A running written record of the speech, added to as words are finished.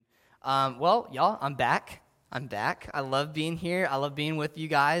Well, y'all, I'm back. I love being here. I love being with you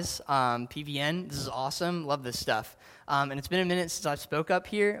guys. PVN, this is awesome. Love this stuff. And it's been a minute since I spoke up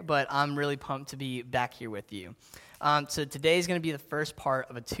here, but I'm really pumped to be back here with you. So today is going to be the first part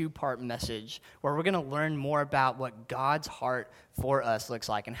of a two-part message where we're going to learn more about what God's heart for us looks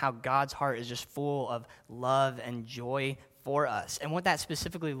like and how God's heart is just full of love and joy for us, and what that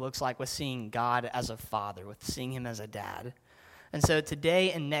specifically looks like with seeing God as a father, with seeing him as a dad. And so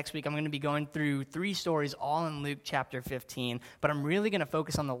today and next week, I'm going to be going through 3 stories, all in Luke chapter 15, but I'm really going to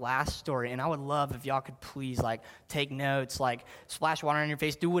focus on the last story, and I would love if y'all could please, take notes, splash water on your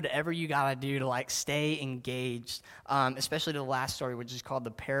face, do whatever you got to do to, stay engaged, especially the last story, which is called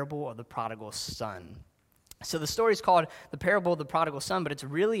the parable of the prodigal son. So the story is called the parable of the prodigal son, but it's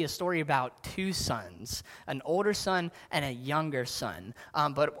really a story about 2 sons, an older son and a younger son.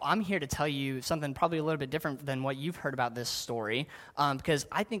 But I'm here to tell you something probably a little bit different than what you've heard about this story, because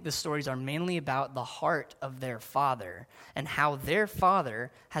I think the stories are mainly about the heart of their father and how their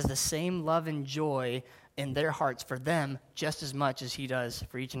father has the same love and joy in their hearts for them just as much as he does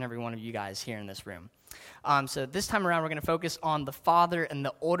for each and every one of you guys here in this room. So this time around, we're going to focus on the father and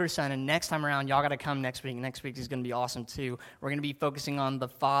the older son, and next time around, y'all got to come next week. Next week is going to be awesome, too. We're going to be focusing on the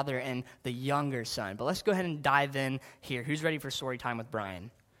father and the younger son. But let's go ahead and dive in here. Who's ready for story time with Bryon?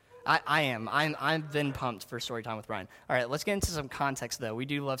 I am. I've been pumped for story time with Bryon. All right, let's get into some context, though. We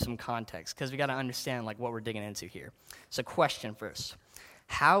do love some context, because we got to understand, what we're digging into here. So question first.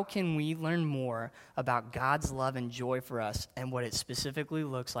 How can we learn more about God's love and joy for us and what it specifically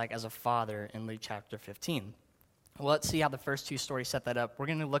looks like as a father in Luke chapter 15? Well, let's see how the first 2 stories set that up. We're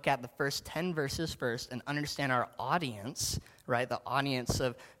going to look at the first 10 verses first and understand our audience, right? The audience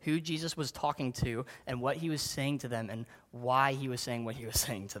of who Jesus was talking to and what he was saying to them and why he was saying what he was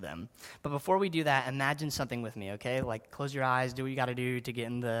saying to them. But before we do that, imagine something with me, okay? Close your eyes, do what you got to do to get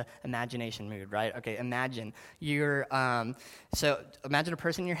in the imagination mood, right? Okay, imagine imagine a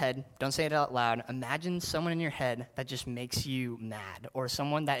person in your head. Don't say it out loud. Imagine someone in your head that just makes you mad, or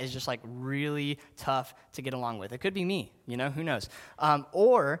someone that is just really tough to get along with. It could be me, who knows?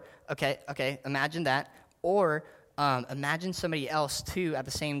 Imagine that. Or imagine somebody else, too, at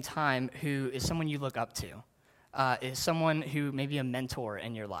the same time who is someone you look up to, is someone who may be a mentor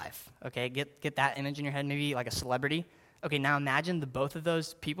in your life, okay? Get that image in your head, maybe like a celebrity. Okay, now imagine the both of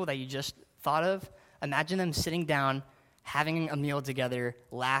those people that you just thought of. Imagine them sitting down, having a meal together,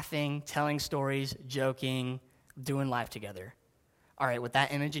 laughing, telling stories, joking, doing life together. All right, with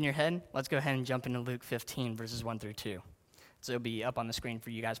that image in your head, let's go ahead and jump into Luke 15, verses 1 through 2. So it'll be up on the screen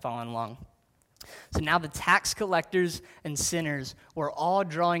for you guys following along. So now the tax collectors and sinners were all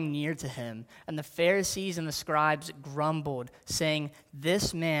drawing near to him, and the Pharisees and the scribes grumbled, saying,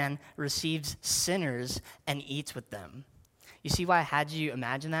 "This man receives sinners and eats with them." You see why I had you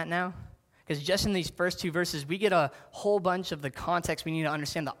imagine that now? Because just in these first 2 verses, we get a whole bunch of the context we need to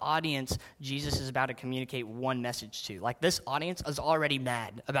understand the audience Jesus is about to communicate one message to. This audience is already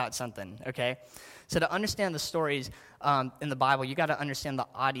mad about something, okay? So to understand the stories in the Bible, you got to understand the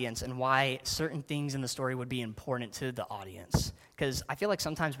audience and why certain things in the story would be important to the audience. Because I feel like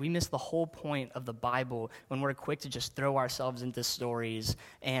sometimes we miss the whole point of the Bible when we're quick to just throw ourselves into stories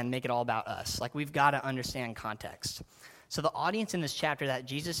and make it all about us. We've got to understand context. So the audience in this chapter that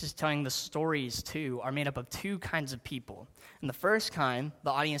Jesus is telling the stories to are made up of 2 kinds of people. And the first kind,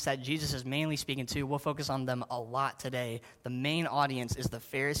 the audience that Jesus is mainly speaking to, we'll focus on them a lot today. The main audience is the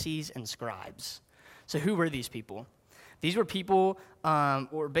Pharisees and scribes. So who were these people? These were people, they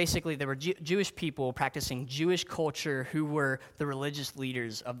were Jewish people practicing Jewish culture who were the religious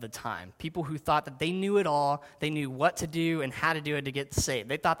leaders of the time. People who thought that they knew it all, they knew what to do and how to do it to get saved.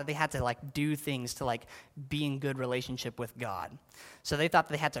 They thought that they had to do things to be in good relationship with God. So they thought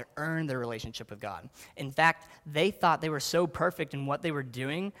they had to earn their relationship with God. In fact, they thought they were so perfect in what they were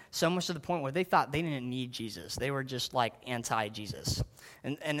doing, so much to the point where they thought they didn't need Jesus. They were just anti-Jesus.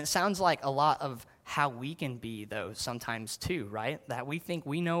 And it sounds like a lot of how we can be, though, sometimes too, right? That we think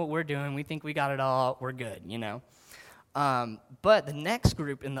we know what we're doing, we think we got it all, we're good, But the next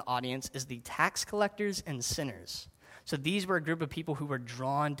group in the audience is the tax collectors and sinners. So these were a group of people who were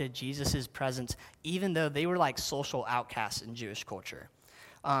drawn to Jesus' presence, even though they were social outcasts in Jewish culture.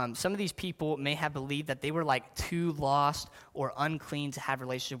 Some of these people may have believed that they were too lost or unclean to have a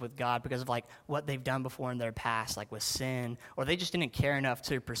relationship with God because of what they've done before in their past, with sin, or they just didn't care enough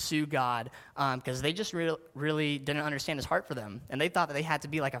to pursue God because they just really didn't understand his heart for them. And they thought that they had to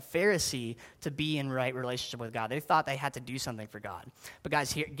be like a Pharisee to be in right relationship with God. They thought they had to do something for God. But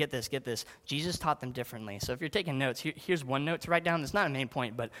guys, here, get this. Jesus taught them differently. So if you're taking notes, here's one note to write down. It's not a main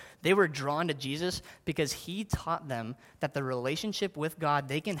point, but they were drawn to Jesus because he taught them that the relationship with God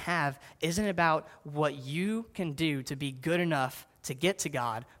they can have isn't about what you can do to be good enough to get to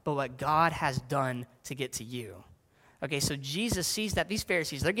God, but what God has done to get to you. Okay, so Jesus sees that these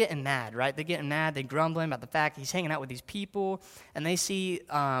Pharisees, they're getting mad, right? They're getting mad, they're grumbling about the fact he's hanging out with these people, and they see,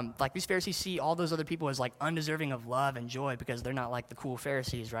 these Pharisees see all those other people as like undeserving of love and joy because they're not like the cool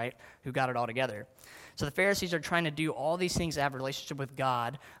Pharisees, right, who got it all together. So the Pharisees are trying to do all these things to have a relationship with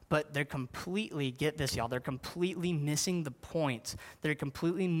God, but they're completely, get this, y'all, they're completely missing the point. They're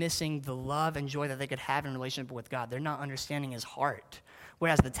completely missing the love and joy that they could have in a relationship with God. They're not understanding his heart.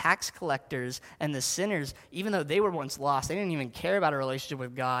 Whereas the tax collectors and the sinners, even though they were once lost, they didn't even care about a relationship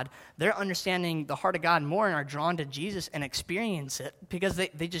with God, they're understanding the heart of God more and are drawn to Jesus and experience it because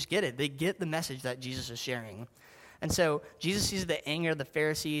they just get it. They get the message that Jesus is sharing. And so Jesus sees the anger of the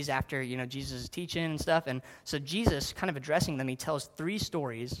Pharisees after, Jesus is teaching and stuff. And so Jesus, kind of addressing them, he tells 3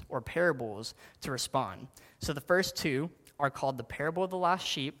 stories or parables to respond. So the first 2 are called the parable of the lost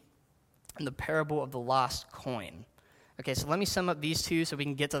sheep and the parable of the lost coin. Okay, so let me sum up these 2 so we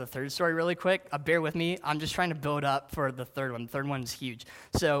can get to the third story really quick. Bear with me. I'm just trying to build up for the third one. The third one is huge.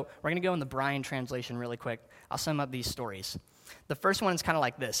 So we're going to go in the Bryon translation really quick. I'll sum up these stories. The first one is kind of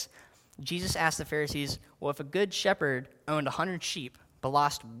like this. Jesus asked the Pharisees, well, if a good shepherd owned 100 sheep but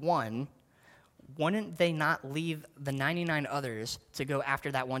lost one, wouldn't they not leave the 99 others to go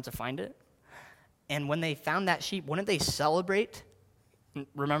after that one to find it? And when they found that sheep, wouldn't they celebrate?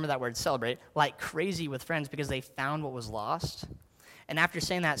 Remember that word, celebrate, like crazy with friends because they found what was lost? And after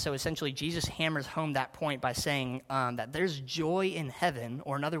saying that, so essentially Jesus hammers home that point by saying that there's joy in heaven,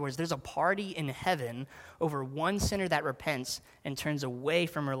 or in other words, there's a party in heaven over one sinner that repents and turns away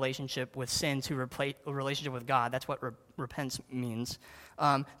from a relationship with sin to replace a relationship with God. That's what repents means.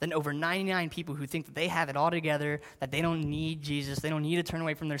 Then over 99 people who think that they have it all together, that they don't need Jesus, they don't need to turn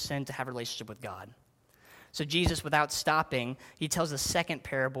away from their sin to have a relationship with God. So Jesus, without stopping, he tells the second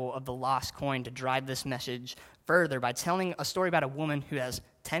parable of the lost coin to drive this message further by telling a story about a woman who has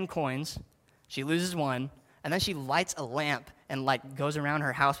 10 coins, she loses one, and then she lights a lamp and goes around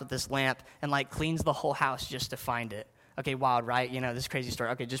her house with this lamp and cleans the whole house just to find it. Okay, wild, right? This crazy story.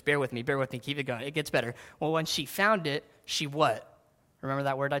 Okay, just bear with me, keep it going. It gets better. Well, when she found it, she what? Remember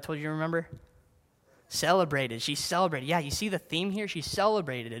that word I told you to remember? Celebrated. She celebrated. Yeah, you see the theme here? She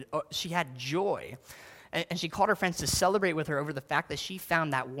celebrated it. She had joy. And she called her friends to celebrate with her over the fact that she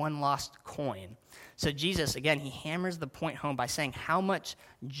found that one lost coin. So Jesus, again, he hammers the point home by saying how much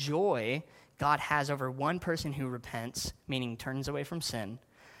joy God has over one person who repents, meaning turns away from sin,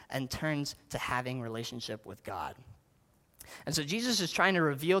 and turns to having relationship with God. And so Jesus is trying to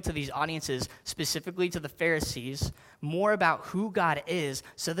reveal to these audiences, specifically to the Pharisees, more about who God is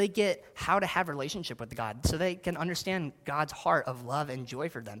so they get how to have a relationship with God, so they can understand God's heart of love and joy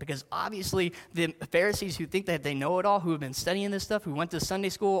for them. Because obviously the Pharisees who think that they know it all, who have been studying this stuff, who went to Sunday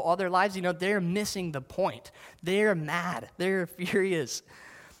school all their lives, they're missing the point. They're mad. They're furious.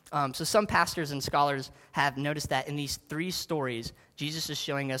 So some pastors and scholars have noticed that in these 3 stories, Jesus is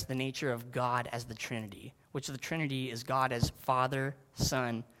showing us the nature of God as the Trinity, which the Trinity is God as Father,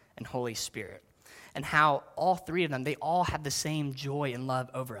 Son, and Holy Spirit, and how all 3 of them, they all have the same joy and love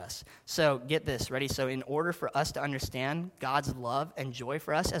over us. So get this, ready? So in order for us to understand God's love and joy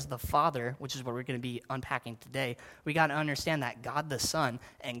for us as the Father, which is what we're going to be unpacking today, we got to understand that God the Son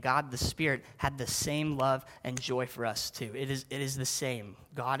and God the Spirit had the same love and joy for us too. It is the same.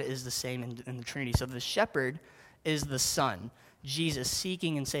 God is the same in the Trinity. So the shepherd is the Son, Jesus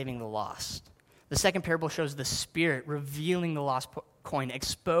seeking and saving the lost. The second parable shows the Spirit revealing the lost coin,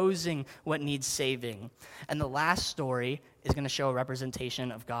 exposing what needs saving. And the last story is going to show a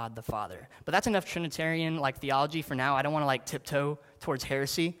representation of God the Father. But that's enough Trinitarian theology for now. I don't want to tiptoe towards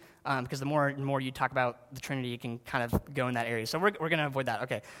heresy because the more you talk about the Trinity, you can kind of go in that area. So we're going to avoid that.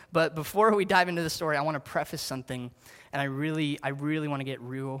 Okay. But before we dive into the story, I want to preface something, and I really want to get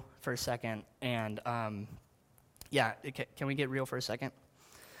real for a second. And can we get real for a second?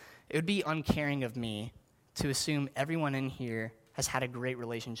 It would be uncaring of me to assume everyone in here has had a great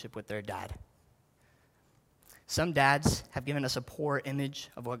relationship with their dad. Some dads have given us a poor image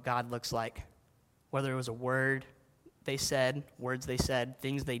of what God looks like, whether it was a word they said, words they said,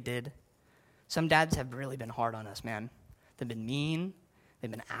 things they did. Some dads have really been hard on us, man. They've been mean. They've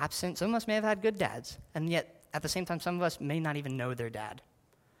been absent. Some of us may have had good dads, and yet at the same time, some of us may not even know their dad.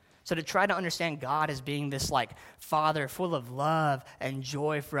 So to try to understand God as being this Father full of love and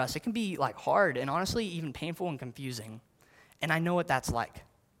joy for us, it can be hard and honestly even painful and confusing. And I know what that's like.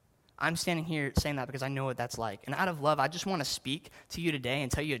 I'm standing here saying that because I know what that's like. And out of love, I just want to speak to you today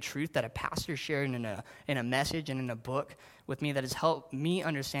and tell you a truth that a pastor shared in a message and in a book with me that has helped me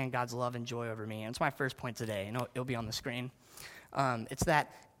understand God's love and joy over me. And it's my first point today, and it'll be on the screen. It's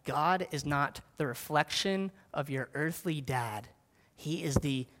that God is not the reflection of your earthly dad. He is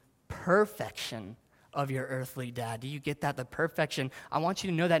the perfection of your earthly dad. Do you get that? The perfection. I want you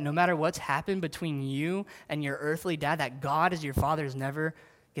to know that no matter what's happened between you and your earthly dad, that God as your father has never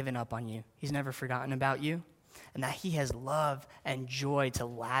given up on you. He's never forgotten about you, and that he has love and joy to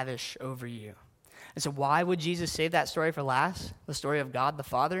lavish over you. And so why would Jesus save that story for last, the story of God the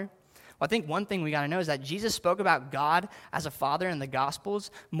Father? Well, I think one thing we got to know is that Jesus spoke about God as a father in the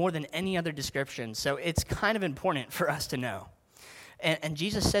Gospels more than any other description. So it's kind of important for us to know. And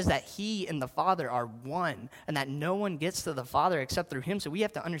Jesus says that he and the Father are one, and that no one gets to the Father except through him. So we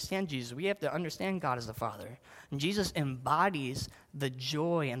have to understand Jesus. We have to understand God as the Father. And Jesus embodies the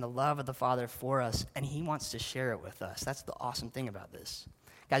joy and the love of the Father for us, and he wants to share it with us. That's the awesome thing about this.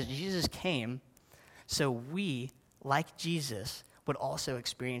 Guys, Jesus came so we, like Jesus, would also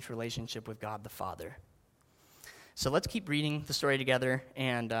experience relationship with God the Father. So let's keep reading the story together,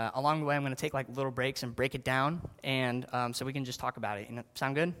 and along the way, I'm going to take like little breaks and break it down, and so we can just talk about it.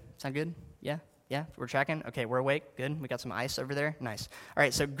 Sound good? Sound good? Yeah? We're tracking? Okay, we're awake. Good. We got some ice over there. Nice. All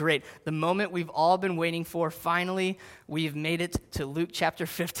right, so great. The moment we've all been waiting for, finally, we've made it to Luke chapter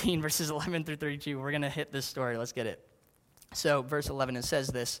 15, verses 11 through 32. We're going to hit this story. Let's get it. So verse 11, it says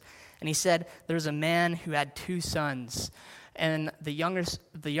this, and he said, there was a man who had 2 sons, and the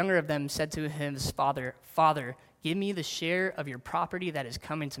younger of them said to his father, Father, give me the share of your property that is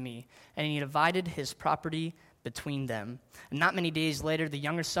coming to me. And he divided his property between them. And not many days later, the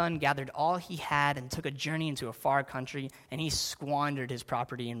younger son gathered all he had and took a journey into a far country, and he squandered his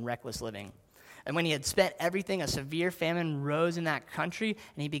property in reckless living. And when he had spent everything, a severe famine rose in that country,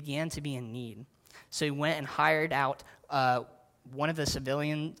 and he began to be in need. So he went and hired out one of the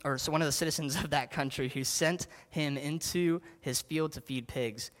citizens of that country, who sent him into his field to feed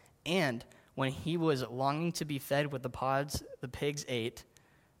pigs. And when he was longing to be fed with the pods the pigs ate,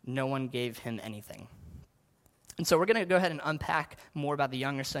 no one gave him anything. And so we're going to go ahead and unpack more about the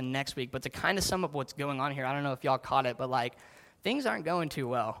younger son next week. But to kind of sum up what's going on here, I don't know if y'all caught it, but like things aren't going too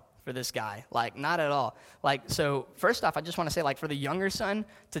well for this guy. Like not at all. Like, so first off, I just want to say, like, for the younger son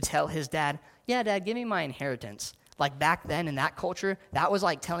to tell his dad, yeah, Dad, give me my inheritance. Like back then in that culture, that was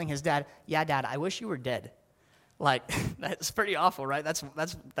like telling his dad, yeah, Dad, I wish you were dead. Like, that's pretty awful, right?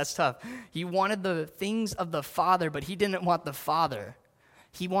 That's tough. He wanted the things of the Father, but he didn't want the Father.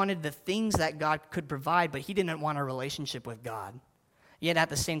 He wanted the things that God could provide, but he didn't want a relationship with God. Yet at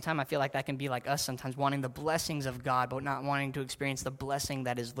the same time, I feel like that can be like us sometimes, wanting the blessings of God, but not wanting to experience the blessing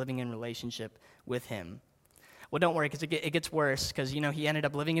that is living in relationship with him. Well, don't worry, because it gets worse, because, he ended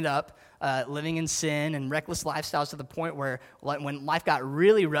up living it up, living in sin and reckless lifestyles to the point where when life got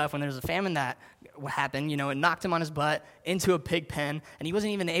really rough, when there was a famine that happened, it knocked him on his butt into a pig pen, and he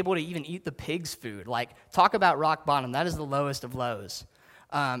wasn't even able to even eat the pig's food. Like, talk about rock bottom. That is the lowest of lows.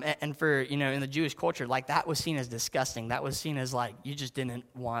 And for, in the Jewish culture, like, that was seen as disgusting. That was seen as, like, you just didn't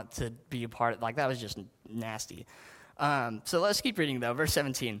want to be a part of, like, that was just nasty. So let's keep reading, though. Verse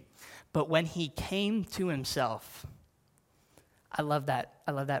 17. But when he came to himself, I love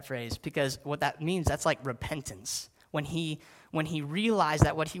that phrase, because what that means, that's like repentance. When he realized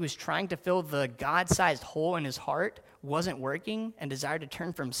that what he was trying to fill the God-sized hole in his heart wasn't working and desired to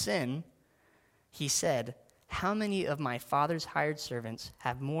turn from sin, he said, how many of my father's hired servants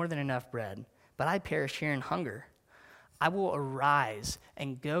have more than enough bread, but I perish here in hunger? I will arise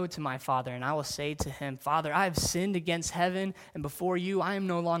and go to my father, and I will say to him, Father, I have sinned against heaven, and before you I am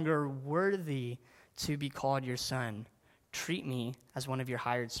no longer worthy to be called your son. Treat me as one of your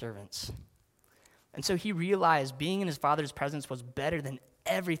hired servants. And so he realized being in his father's presence was better than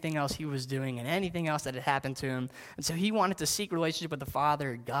everything else he was doing and anything else that had happened to him. And so he wanted to seek relationship with the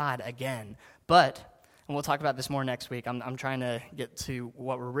Father, God, again. But, and we'll talk about this more next week, I'm trying to get to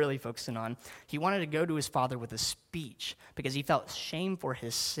what we're really focusing on. He wanted to go to his father with a speech because he felt shame for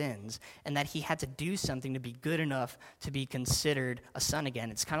his sins and that he had to do something to be good enough to be considered a son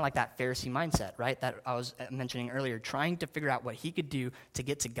again. It's kind of like that Pharisee mindset, right, that I was mentioning earlier, trying to figure out what he could do to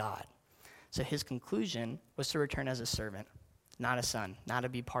get to God. So his conclusion was to return as a servant, not a son, not to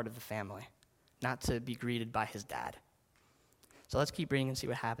be part of the family, not to be greeted by his dad. So let's keep reading and see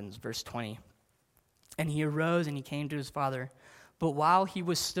what happens. Verse 20. And he arose and he came to his father. But while he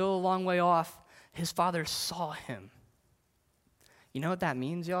was still a long way off, his father saw him. You know what that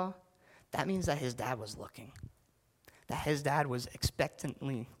means, y'all? That means that his dad was looking. That his dad was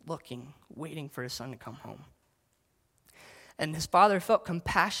expectantly looking, waiting for his son to come home. And his father felt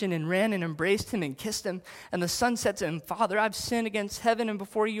compassion and ran and embraced him and kissed him. And the son said to him, Father, I've sinned against heaven and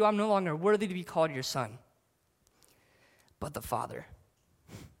before you. I'm no longer worthy to be called your son. But the father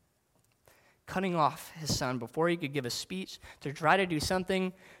cutting off his son before he could give a speech to try to do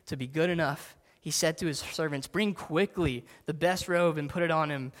something to be good enough, he said to his servants, "Bring quickly the best robe and put it on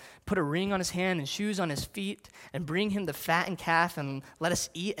him. Put a ring on his hand and shoes on his feet, and bring him the fattened calf, and let us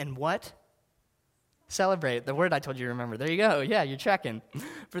eat and" what? Celebrate. The word I told you to remember. There you go. Yeah, you're checking.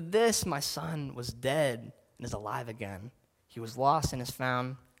 "For this my son was dead and is alive again. He was lost and is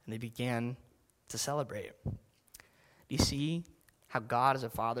found," and they began to celebrate. Do you see how God as a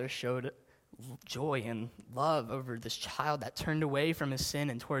father showed joy and love over this child that turned away from his sin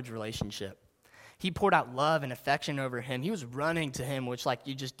and towards relationship? He poured out love and affection over him. He was running to him, which,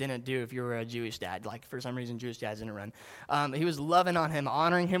 you just didn't do if you were a Jewish dad. For some reason, Jewish dads didn't run. He was loving on him,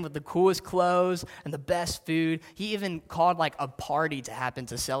 honoring him with the coolest clothes and the best food. He even called, a party to happen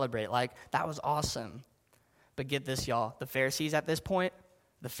to celebrate. That was awesome. But get this, y'all. The Pharisees at this point,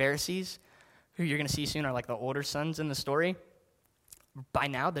 who you're going to see soon are, the older sons in the story. By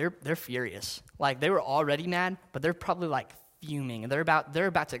now, they're furious. They were already mad, but they're probably, fuming, and they're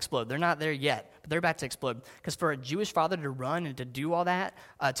about to explode. They're not there yet, but they're about to explode. Because for a Jewish father to run and to do all that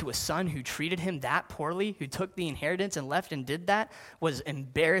to a son who treated him that poorly, who took the inheritance and left and did that, was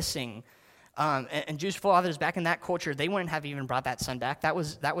embarrassing. And Jewish fathers back in that culture, they wouldn't have even brought that son back. That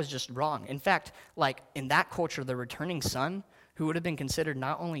was just wrong. In fact, in that culture, the returning son, who would have been considered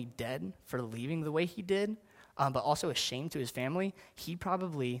not only dead for leaving the way he did, but also a shame to his family,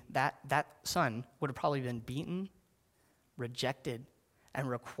 that son would have probably been beaten, rejected, and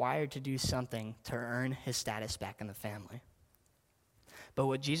required to do something to earn his status back in the family. But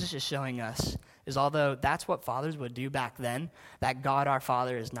what Jesus is showing us is, although that's what fathers would do back then, that God our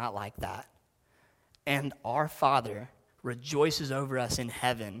Father is not like that. And our Father rejoices over us in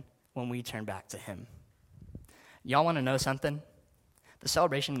heaven when we turn back to him. Y'all want to know something? The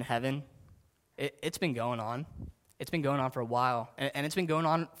celebration in heaven, it's been going on. It's been going on for a while, and it's been going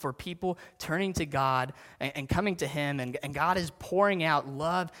on for people turning to God and coming to him, and God is pouring out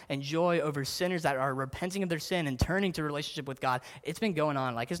love and joy over sinners that are repenting of their sin and turning to relationship with God. It's been going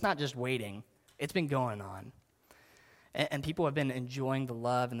on. It's not just waiting. It's been going on. And people have been enjoying the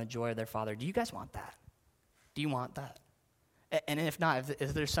love and the joy of their Father. Do you guys want that? Do you want that? And if not,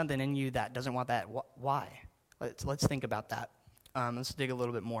 if there's something in you that doesn't want that, why? Let's think about that. Let's dig a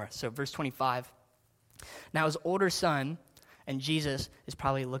little bit more. So verse 25. "Now his older son," and Jesus is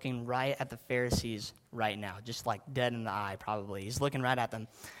probably looking right at the Pharisees right now, just dead in the eye probably. He's looking right at them.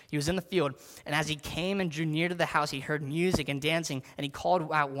 "He was in the field, and as he came and drew near to the house, he heard music and dancing, and he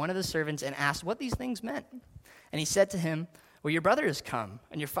called out one of the servants and asked what these things meant. And he said to him, 'Well, your brother has come,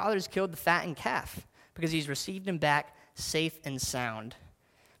 and your father has killed the fattened calf, because he's received him back safe and sound.'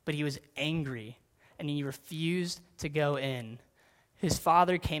 But he was angry, and he refused to go in. His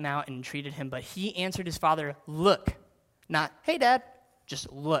father came out and entreated him, but he answered his father, 'Look,' not, 'Hey, Dad,'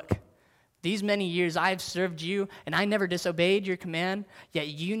 just 'Look. These many years I have served you, and I never disobeyed your command, yet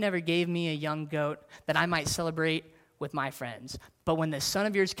you never gave me a young goat that I might celebrate with my friends. But when this son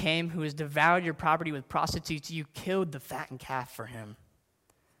of yours came, who has devoured your property with prostitutes, you killed the fattened calf for him.'"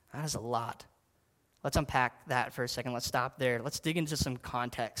 That is a lot. Let's unpack that for a second. Let's stop there. Let's dig into some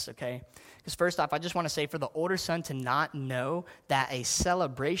context, okay? Because first off, I just want to say, for the older son to not know that a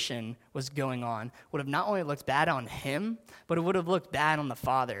celebration was going on would have not only looked bad on him, but it would have looked bad on the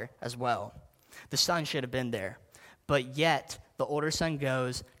father as well. The son should have been there. But yet, the older son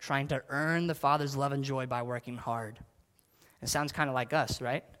goes trying to earn the father's love and joy by working hard. It sounds kind of like us,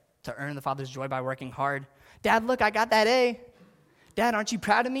 right? To earn the father's joy by working hard. "Dad, look, I got that A. Dad, aren't you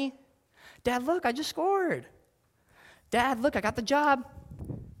proud of me? Dad, look, I just scored. Dad, look, I got the job.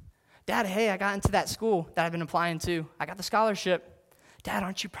 Dad, hey, I got into that school that I've been applying to. I got the scholarship. Dad,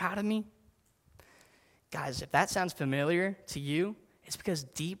 aren't you proud of me?" Guys, if that sounds familiar to you, it's because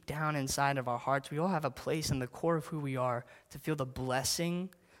deep down inside of our hearts, we all have a place in the core of who we are to feel the blessing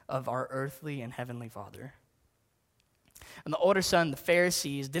of our earthly and heavenly Father. And the older son, the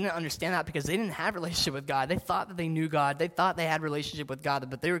Pharisees, didn't understand that because they didn't have a relationship with God. They thought that they knew God. They thought they had a relationship with God,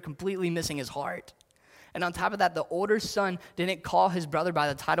 but they were completely missing his heart. And on top of that, the older son didn't call his brother by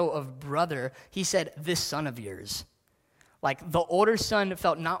the title of brother. He said, "This son of yours." The older son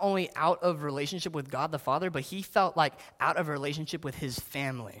felt not only out of relationship with God the Father, but he felt out of relationship with his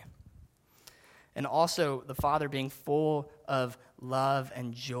family. And also, the father being full of love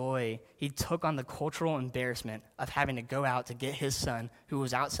and joy, he took on the cultural embarrassment of having to go out to get his son, who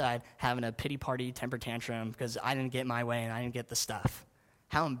was outside having a pity party temper tantrum because I didn't get my way and I didn't get the stuff.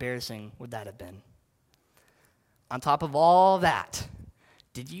 How embarrassing would that have been? On top of all that,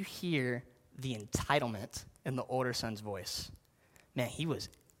 did you hear the entitlement in the older son's voice? Man, he was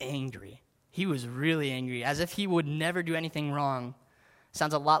angry. He was really angry, as if he would never do anything wrong.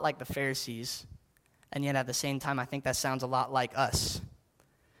 Sounds a lot like the Pharisees, and yet at the same time, I think that sounds a lot like us,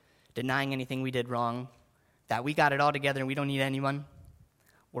 denying anything we did wrong, that we got it all together and we don't need anyone.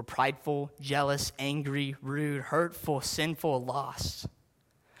 We're prideful, jealous, angry, rude, hurtful, sinful, lost.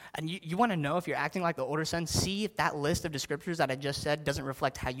 And you want to know if you're acting like the older son? See if that list of descriptors that I just said doesn't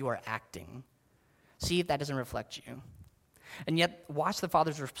reflect how you are acting. See if that doesn't reflect you. And yet, watch the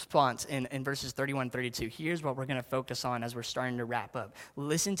father's response in verses 31 and 32. Here's what we're going to focus on as we're starting to wrap up.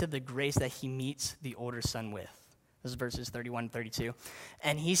 Listen to the grace that he meets the older son with. This is verses 31 and 32.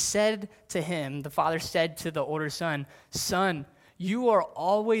 And he said to him, the father said to the older son, "Son, you are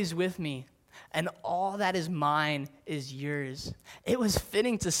always with me, and all that is mine is yours. It was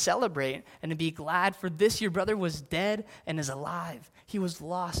fitting to celebrate and to be glad, for this your brother was dead and is alive. He was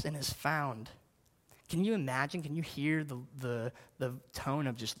lost and is found." Can you imagine? Can you hear the tone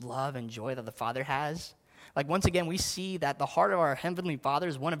of just love and joy that the Father has? Like, once again, we see that the heart of our Heavenly Father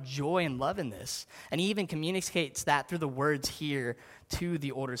is one of joy and love in this. And he even communicates that through the words here to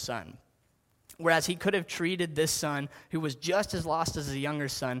the older son. Whereas he could have treated this son, who was just as lost as the younger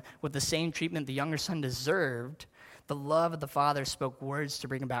son, with the same treatment the younger son deserved, the love of the Father spoke words to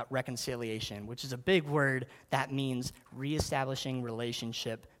bring about reconciliation, which is a big word that means reestablishing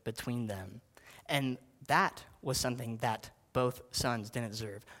relationship between them. And that was something that both sons didn't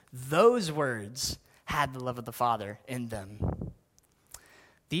deserve. Those words had the love of the Father in them.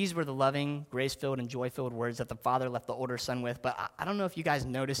 These were the loving, grace-filled, and joy-filled words that the Father left the older son with. But I don't know if you guys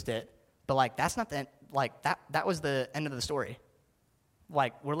noticed it, but that's not the that was the end of the story.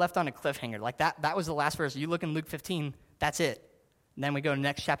 We're left on a cliffhanger. That was the last verse. You look in Luke 15, that's it. And then we go to the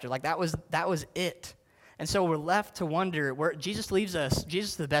next chapter. That was it. And so we're left to wonder where Jesus leaves us.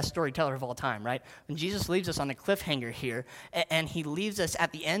 Jesus is the best storyteller of all time, right? And Jesus leaves us on a cliffhanger here, and he leaves us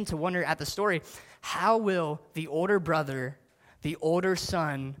at the end to wonder at the story, how will the older brother, the older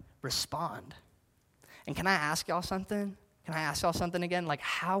son, respond? And can I ask y'all something? Can I ask y'all something again?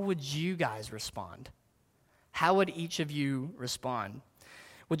 How would you guys respond? How would each of you respond?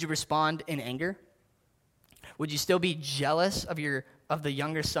 Would you respond in anger? Would you still be jealous of the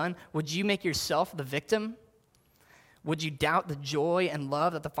younger son? Would you make yourself the victim? Would you doubt the joy and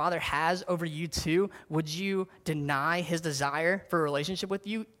love that the Father has over you too? Would you deny his desire for a relationship with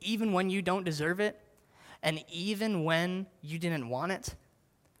you even when you don't deserve it? And even when you didn't want it?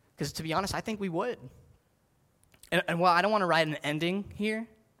 Because to be honest, I think we would. And while I don't want to write an ending here,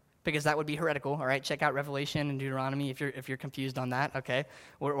 because that would be heretical, all right? Check out Revelation and Deuteronomy if you're confused on that, okay?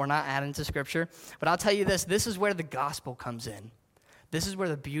 We're not adding to Scripture. But I'll tell you this is where the gospel comes in. This is where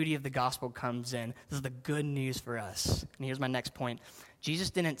the beauty of the gospel comes in. This is the good news for us. And here's my next point. Jesus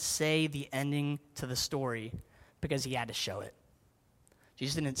didn't say the ending to the story because he had to show it.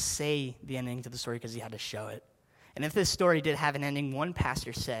 Jesus didn't say the ending to the story because he had to show it. And if this story did have an ending, one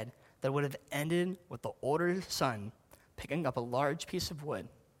pastor said that it would have ended with the older son picking up a large piece of wood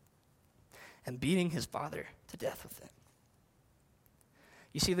and beating his father to death with it.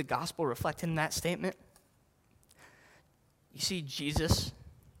 You see the gospel reflected in that statement? You see Jesus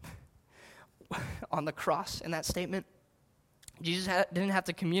on the cross in that statement? Jesus didn't have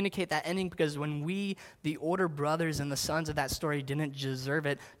to communicate that ending because when we, the older brothers and the sons of that story, didn't deserve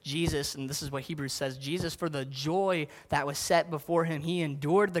it, Jesus, and this is what Hebrews says, Jesus, for the joy that was set before him, he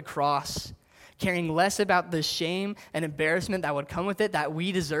endured the cross, caring less about the shame and embarrassment that would come with it that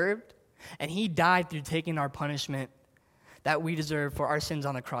we deserved. And he died through taking our punishment that we deserve for our sins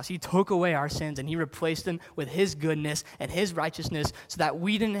on the cross. He took away our sins and he replaced them with his goodness and his righteousness so that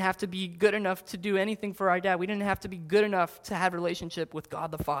we didn't have to be good enough to do anything for our dad. We didn't have to be good enough to have a relationship with God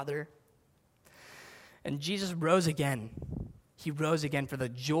the Father. And Jesus rose again. He rose again for the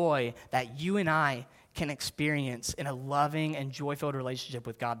joy that you and I can experience in a loving and joy-filled relationship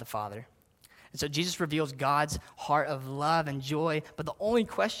with God the Father. And so Jesus reveals God's heart of love and joy, but the only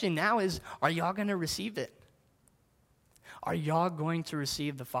question now is, are y'all going to receive it? Are y'all going to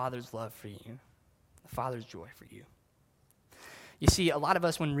receive the Father's love for you, the Father's joy for you? You see, a lot of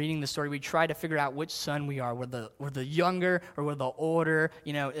us, when reading the story, we try to figure out which son we are. We're the younger or we're the older,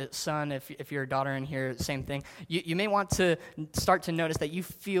 son. If you're a daughter in here, same thing. You may want to start to notice that you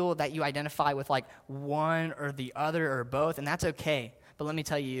feel that you identify with one or the other or both, and that's okay. But let me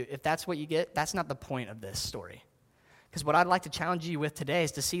tell you, if that's what you get, that's not the point of this story. Because what I'd like to challenge you with today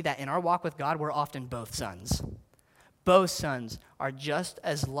is to see that in our walk with God, we're often both sons. Both sons are just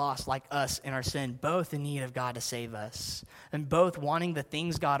as lost like us in our sin, both in need of God to save us, and both wanting the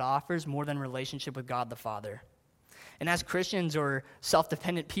things God offers more than relationship with God the Father. And as Christians or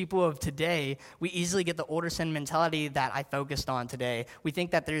self-dependent people of today, we easily get the older son mentality that I focused on today. We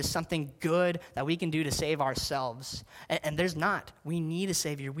think that there's something good that we can do to save ourselves. And there's not. We need a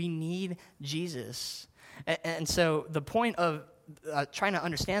Savior. We need Jesus. And so the point of trying to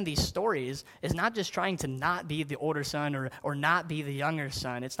understand these stories is not just trying to not be the older son or not be the younger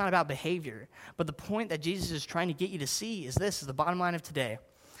son. It's not about behavior. But the point that Jesus is trying to get you to see is this, is the bottom line of today.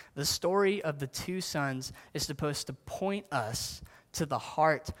 The story of the two sons is supposed to point us to the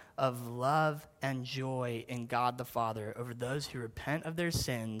heart of love and joy in God the Father over those who repent of their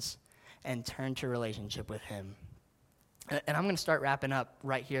sins and turn to a relationship with him. And I'm going to start wrapping up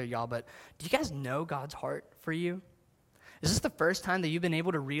right here, y'all, but do you guys know God's heart for you? Is this the first time that you've been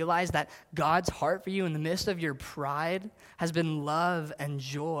able to realize that God's heart for you in the midst of your pride has been love and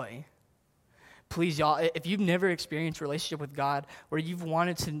joy? Please, y'all, if you've never experienced a relationship with God where you've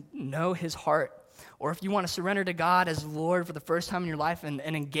wanted to know his heart, or if you want to surrender to God as Lord for the first time in your life and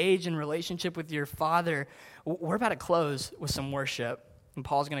engage in relationship with your Father, we're about to close with some worship. And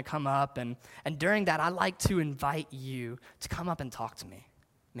Paul's going to come up, and during that, I'd like to invite you to come up and talk to me.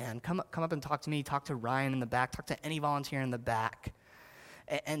 Man, come up and talk to me, talk to Ryan in the back, talk to any volunteer in the back,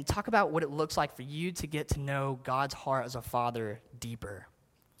 and talk about what it looks like for you to get to know God's heart as a father deeper.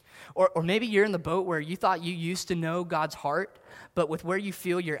 Or maybe you're in the boat where you thought you used to know God's heart, but with where you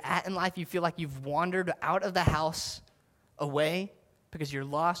feel you're at in life, you feel like you've wandered out of the house away because you're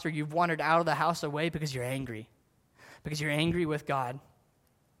lost, or you've wandered out of the house away because you're angry with God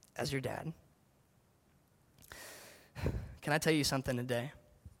as your dad. Can I tell you something today?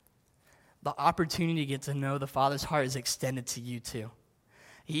 The opportunity to get to know the Father's heart is extended to you too.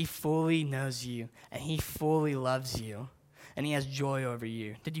 He fully knows you, and he fully loves you. And he has joy over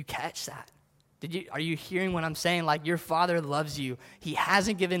you. Did you catch that? Are you hearing what I'm saying? Like, your Father loves you. He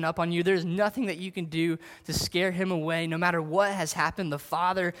hasn't given up on you. There's nothing that you can do to scare him away. No matter what has happened, the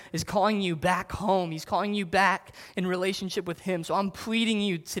Father is calling you back home. He's calling you back in relationship with him. So I'm pleading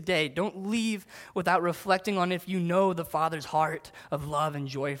you today, don't leave without reflecting on if you know the Father's heart of love and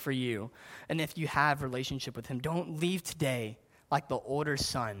joy for you. And if you have relationship with him, don't leave today like the older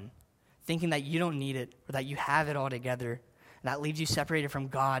son, thinking that you don't need it or that you have it all together. That leaves you separated from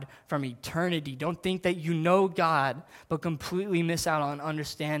God, from eternity. Don't think that you know God, but completely miss out on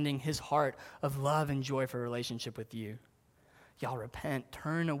understanding his heart of love and joy for a relationship with you. Y'all repent,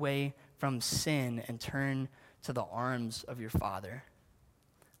 turn away from sin, and turn to the arms of your Father.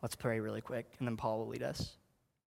 Let's pray really quick, and then Paul will lead us.